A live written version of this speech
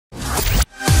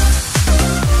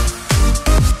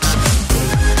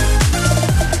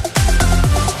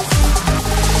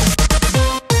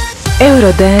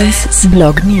Eurodance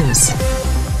Blog News.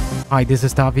 Hi, this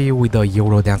is Tavi with the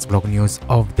Eurodance Blog News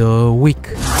of the week.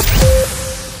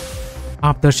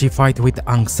 After she fought with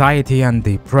anxiety and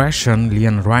depression,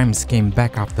 LeAnn Rimes came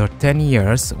back after 10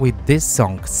 years with this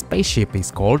song, Spaceship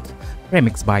is called,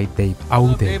 remixed by Dave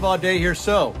Aude. Dave Aude here.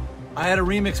 So, I had a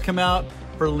remix come out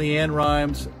for LeAnn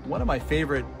Rimes, one of my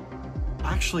favorite,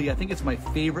 actually I think it's my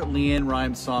favorite LeAnn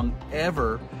Rimes song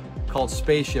ever, called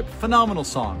Spaceship. Phenomenal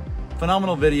song,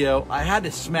 phenomenal video. I had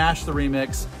to smash the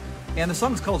remix, and the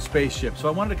song's called Spaceship, so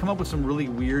I wanted to come up with some really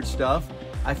weird stuff.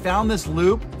 I found this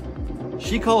loop.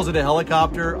 She calls it a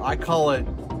helicopter. I call it,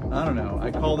 I don't know, I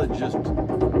called it just,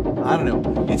 I don't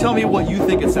know. You tell me what you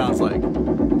think it sounds like.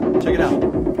 Check it out.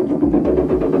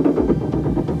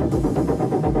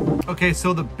 Okay,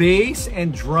 so the bass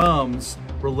and drums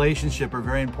relationship are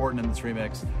very important in this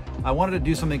remix. I wanted to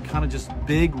do something kind of just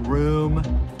big room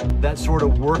that sort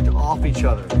of worked off each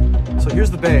other. So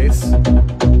here's the bass.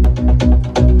 And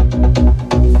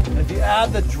if you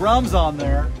add the drums on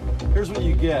there, here's what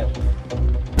you get.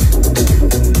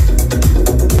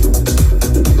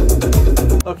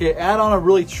 Okay, add on a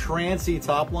really trancy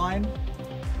top line.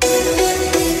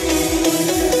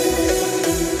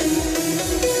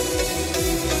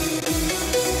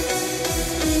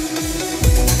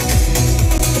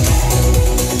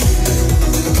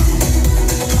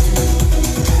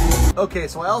 Okay,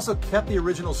 so I also kept the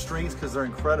original strings because they're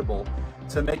incredible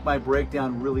to make my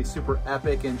breakdown really super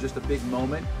epic and just a big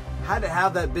moment. Had to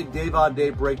have that big Dave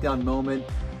Aude breakdown moment,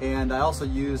 and I also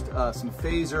used some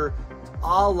phaser,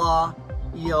 a la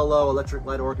ELO, Electric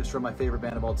Light Orchestra, my favorite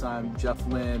band of all time. Jeff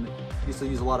Lynne used to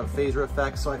use a lot of phaser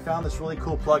effects, so I found this really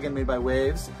cool plugin made by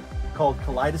Waves called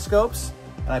Kaleidoscopes,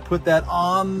 and I put that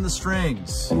on the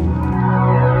strings.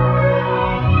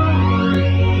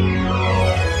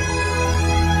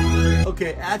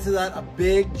 Okay, add to that a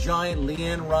big, giant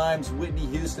LeAnn Rimes, Whitney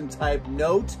Houston type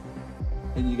note,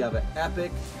 and you got an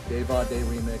epic Dave Aude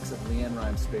remix of LeAnn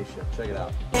Rimes' Spaceship. Check it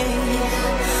out.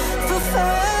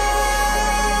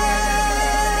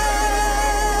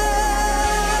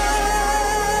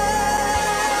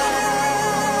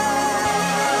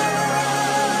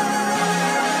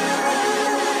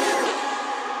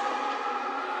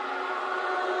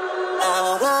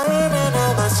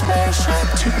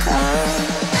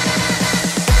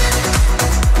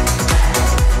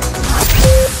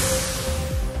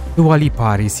 Dua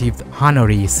Lipa received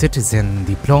honorary citizen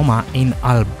diploma in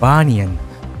Albanian.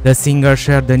 The singer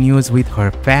shared the news with her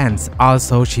fans.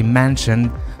 Also, she mentioned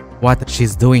what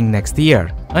she's doing next year,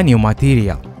 a new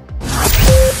material.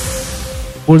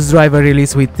 Pulse Driver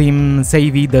released with Tim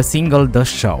Savvy the single The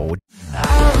Show.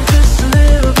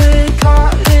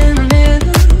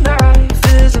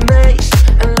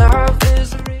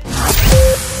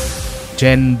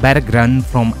 Jen Berggren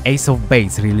from Ace of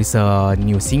Base released a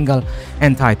new single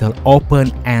entitled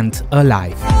Open and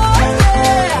Alive.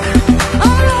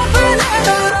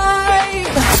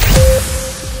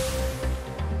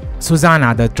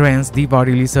 Susanna, the trance diva,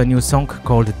 released a new song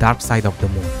called Dark Side of the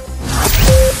Moon.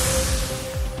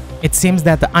 It seems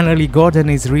that Annerley Gordon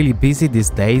is really busy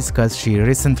these days because she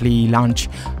recently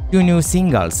launched 2 new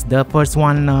singles. The first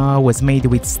one was made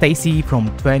with Stacy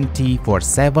from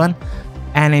 24/7,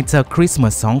 and it's a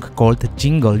Christmas song called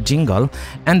Jingle Jingle,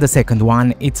 and the second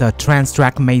one, it's a trance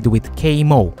track made with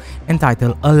KMO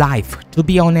entitled Alive. To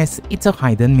be honest, it's a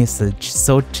hidden message,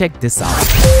 so check this out.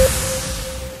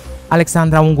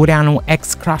 Alexandra Ungureanu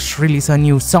ex-Crush released a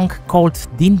new song called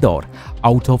Dindor,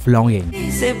 Out of Longing.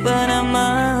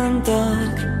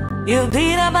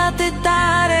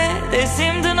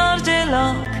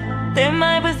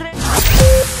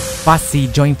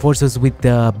 Fassi joined forces with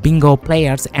the Bingo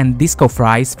Players and Disco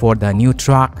Fries for the new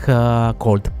track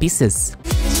called Pieces.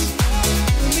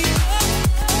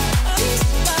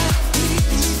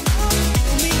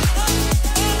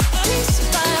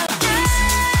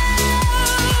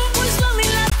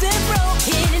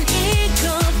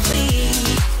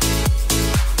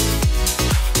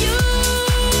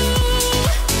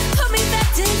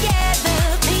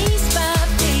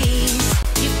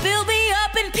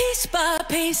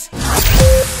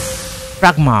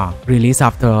 Pragma released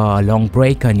after a long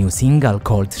break a new single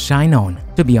called Shine On.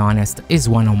 To be honest, is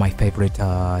one of my favorite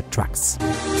tracks.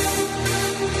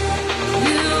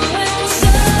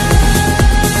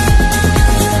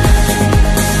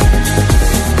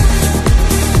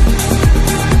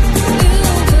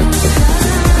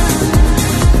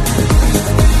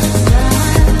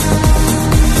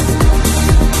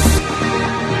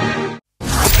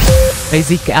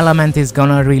 Basic Element is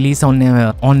gonna release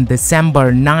on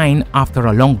December 9 after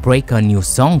a long break a new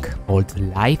song called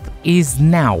Life Is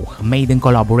Now, made in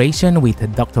collaboration with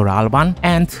Dr. Alban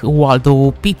and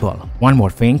Waldo People. One more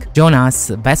thing, Jonas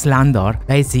Westlander,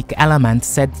 Basic Element,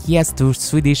 said yes to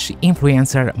Swedish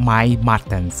influencer Maj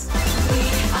Martens.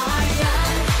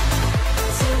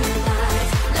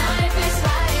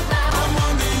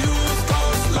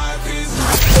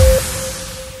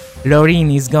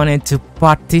 Loreen is going to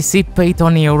participate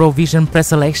on Eurovision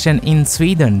preselection in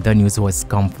Sweden. The news was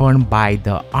confirmed by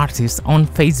the artist on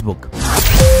Facebook.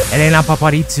 Helena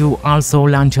Paparizou also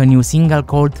launched a new single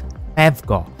called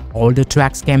Pevko. All the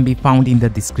tracks can be found in the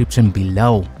description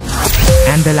below.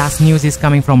 And the last news is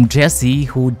coming from Jessie,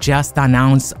 who just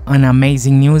announced an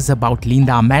amazing news about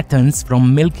Linda Mertens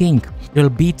from Milk Inc. Will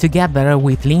be together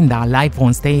with Linda live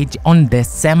on stage on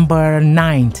December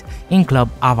 9th in Club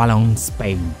Avalon,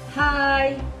 Spain.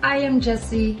 Hi, I am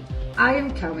Jessie. I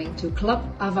am coming to Club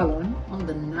Avalon on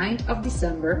the 9th of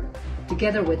December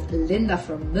together with Linda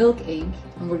from Milk Inc.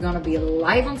 and we're gonna be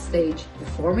live on stage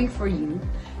performing for you.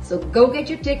 So go get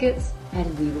your tickets and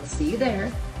we will see you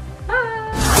there.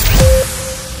 Bye!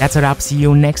 That's a wrap. See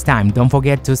you next time. Don't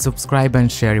forget to subscribe and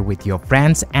share it with your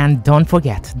friends. And don't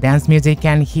forget, dance music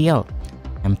can heal.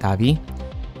 I'm Tavi.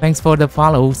 Thanks for the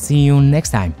follow. See you next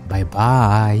time. Bye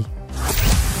bye.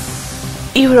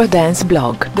 Eurodance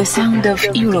blog, the sound of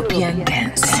European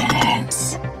dance.